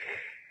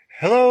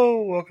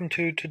Hello, welcome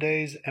to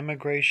today's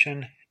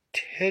immigration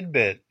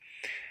tidbit.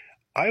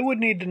 I would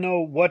need to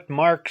know what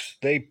marks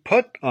they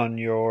put on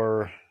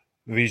your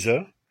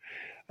visa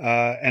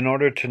in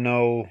order to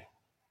know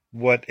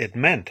what it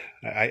meant.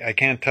 I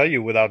can't tell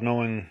you without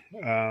knowing,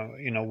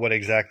 what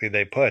exactly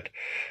they put,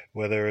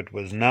 whether it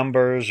was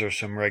numbers or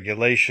some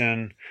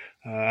regulation.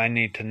 I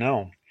need to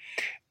know.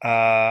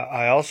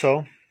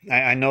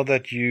 I know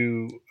that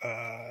you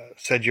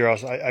said you're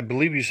also, I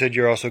believe you said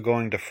you're also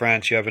going to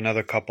France. You have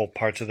another couple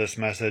parts of this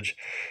message,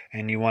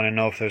 and you want to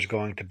know if there's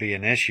going to be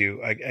an issue.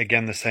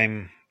 Again, the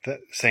same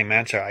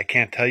answer. I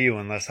can't tell you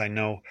unless I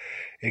know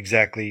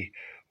exactly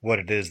what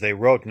it is they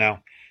wrote.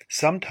 Now,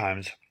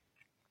 sometimes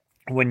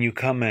when you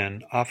come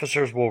in,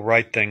 officers will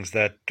write things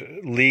that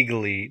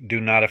legally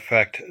do not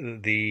affect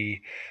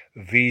the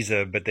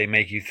visa, but they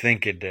make you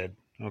think it did.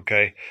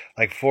 Okay.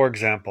 Like, for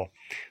example,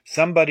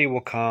 somebody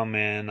will come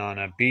in on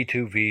a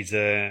B2 visa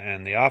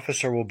and the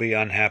officer will be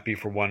unhappy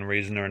for one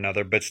reason or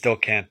another, but still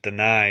can't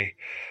deny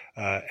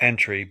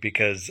entry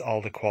because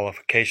all the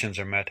qualifications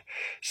are met.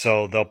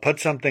 So they'll put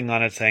something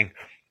on it saying,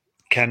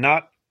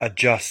 cannot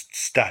adjust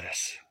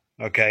status.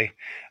 Okay.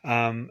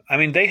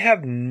 They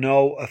have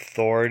no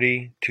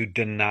authority to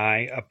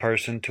deny a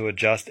person to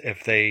adjust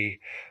if they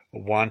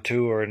want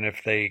to, or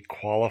if they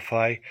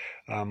qualify,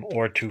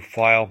 or to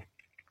file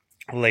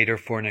later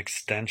for an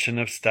extension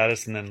of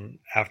status and then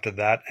after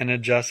that an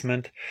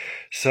adjustment.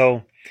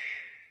 So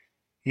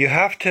you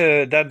have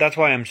to, that's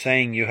why I'm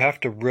saying you have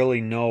to really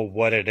know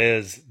what it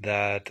is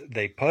that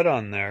they put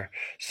on there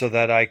so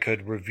that I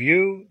could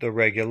review the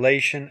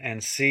regulation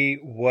and see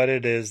what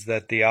it is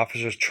that the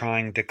officer's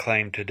trying to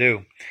claim to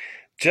do.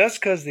 Just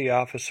because the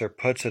officer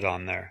puts it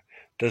on there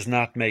does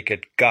not make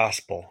it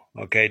gospel,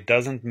 okay? It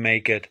doesn't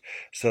make it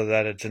so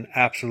that it's an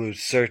absolute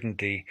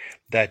certainty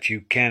that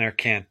you can or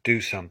can't do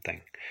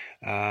something.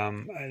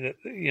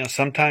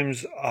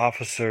 Sometimes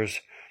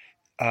officers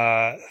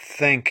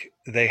think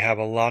they have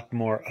a lot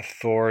more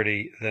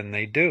authority than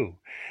they do,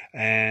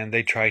 and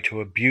they try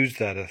to abuse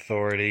that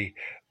authority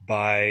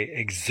by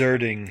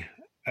exerting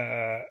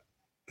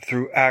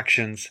through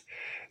actions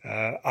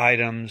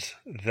items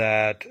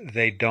that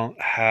they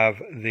don't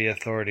have the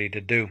authority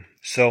to do.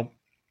 So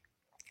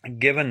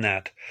given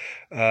that,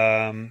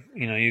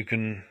 you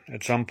can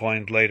at some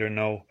point later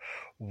know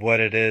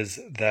what it is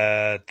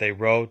that they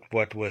wrote,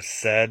 what was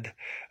said.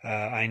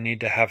 I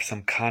need to have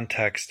some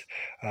context.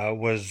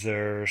 Was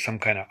there some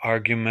kind of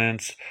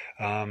arguments?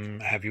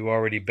 Have you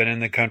already been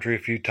in the country a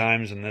few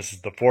times and this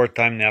is the fourth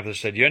time? The officer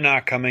said, you're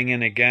not coming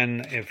in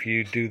again if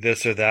you do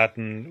this or that,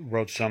 and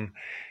wrote some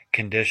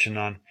condition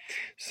on.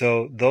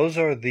 So those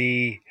are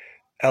the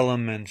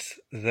elements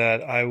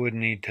that I would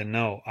need to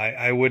know.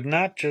 I would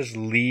not just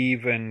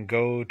leave and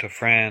go to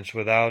France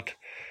without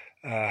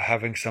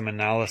having some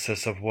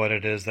analysis of what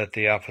it is that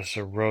the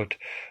officer wrote,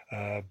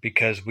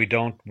 because we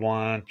don't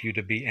want you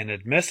to be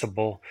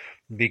inadmissible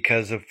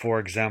because of, for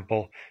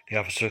example, the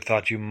officer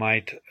thought you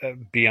might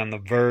be on the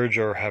verge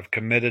or have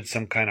committed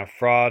some kind of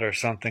fraud or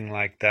something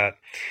like that.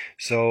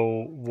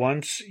 So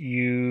once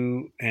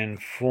you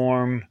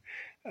inform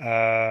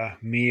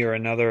me or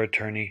another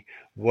attorney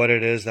what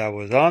it is that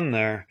was on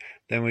there,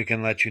 then we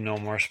can let you know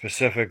more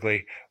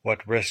specifically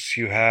what risks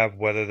you have,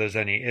 whether there's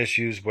any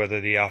issues, whether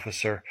the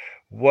officer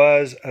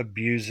was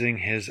abusing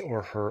his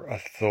or her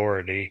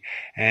authority,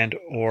 and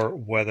or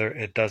whether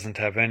it doesn't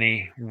have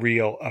any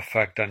real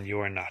effect on you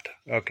or not.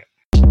 Okay.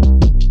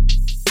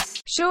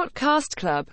 Shortcast Club